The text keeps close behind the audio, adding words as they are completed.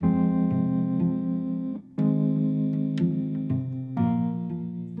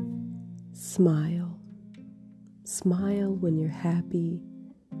Smile. Smile when you're happy.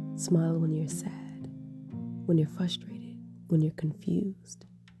 Smile when you're sad, when you're frustrated, when you're confused.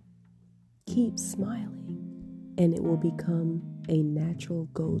 Keep smiling, and it will become a natural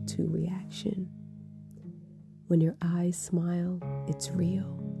go-to reaction. When your eyes smile, it's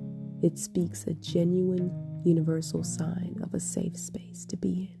real. It speaks a genuine, universal sign of a safe space to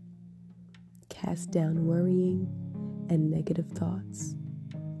be in. Cast down worrying and negative thoughts,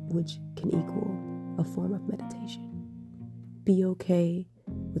 which can equal a form of meditation. Be okay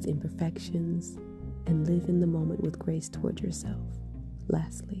with imperfections and live in the moment with grace toward yourself.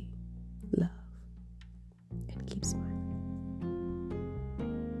 Lastly, love and keep smiling.